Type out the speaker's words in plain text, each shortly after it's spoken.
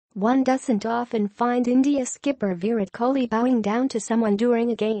One doesn't often find India skipper Virat Kohli bowing down to someone during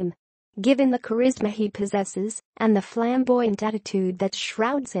a game. Given the charisma he possesses and the flamboyant attitude that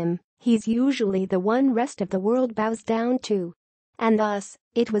shrouds him, he's usually the one rest of the world bows down to. And thus,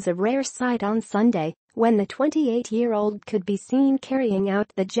 it was a rare sight on Sunday when the 28-year-old could be seen carrying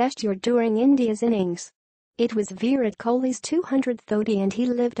out the gesture during India's innings. It was Virat Kohli's 200th ODI and he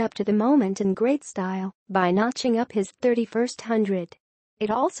lived up to the moment in great style by notching up his 31st 100. It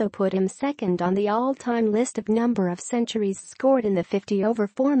also put him second on the all-time list of number of centuries scored in the 50-over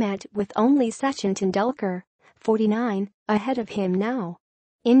format, with only Sachin Tendulkar, 49, ahead of him now.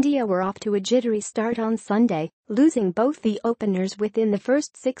 India were off to a jittery start on Sunday, losing both the openers within the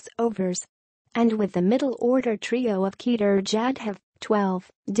first 6 overs. And with the middle-order trio of Kedar Jadhav,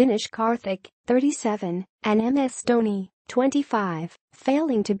 12, Dinesh Karthik, 37, and MS Dhoni, 25,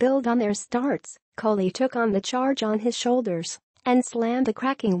 failing to build on their starts, Kohli took on the charge on his shoulders and slammed a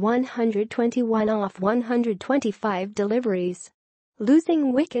cracking 121 off 125 deliveries.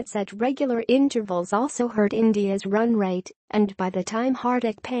 Losing wickets at regular intervals also hurt India's run rate, and by the time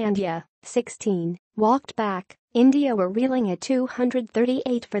Hardik Pandya, 16, walked back, India were reeling at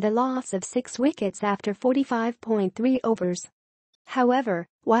 238 for the loss of 6 wickets after 45.3 overs. However,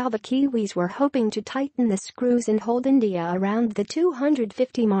 while the Kiwis were hoping to tighten the screws and hold India around the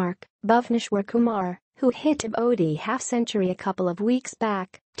 250 mark, Bhuvneshwar Kumar, who hit an ODI half-century a couple of weeks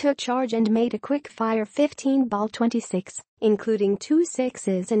back, took charge and made a quick-fire 15-ball 26, including 2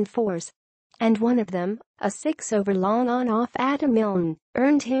 sixes and 4s. And one of them, a 6-over long on-off Adam Milne,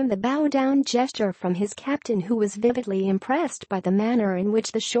 earned him the bow-down gesture from his captain, who was vividly impressed by the manner in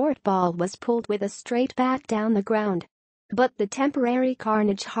which the short ball was pulled with a straight bat down the ground. But the temporary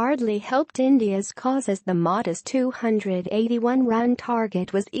carnage hardly helped India's cause, as the modest 281-run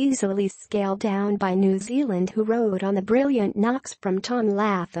target was easily scaled down by New Zealand, who rode on the brilliant knocks from Tom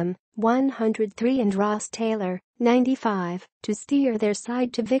Latham, 103, and Ross Taylor, 95, to steer their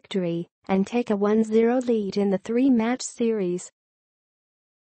side to victory and take a 1-0 lead in the 3-match series.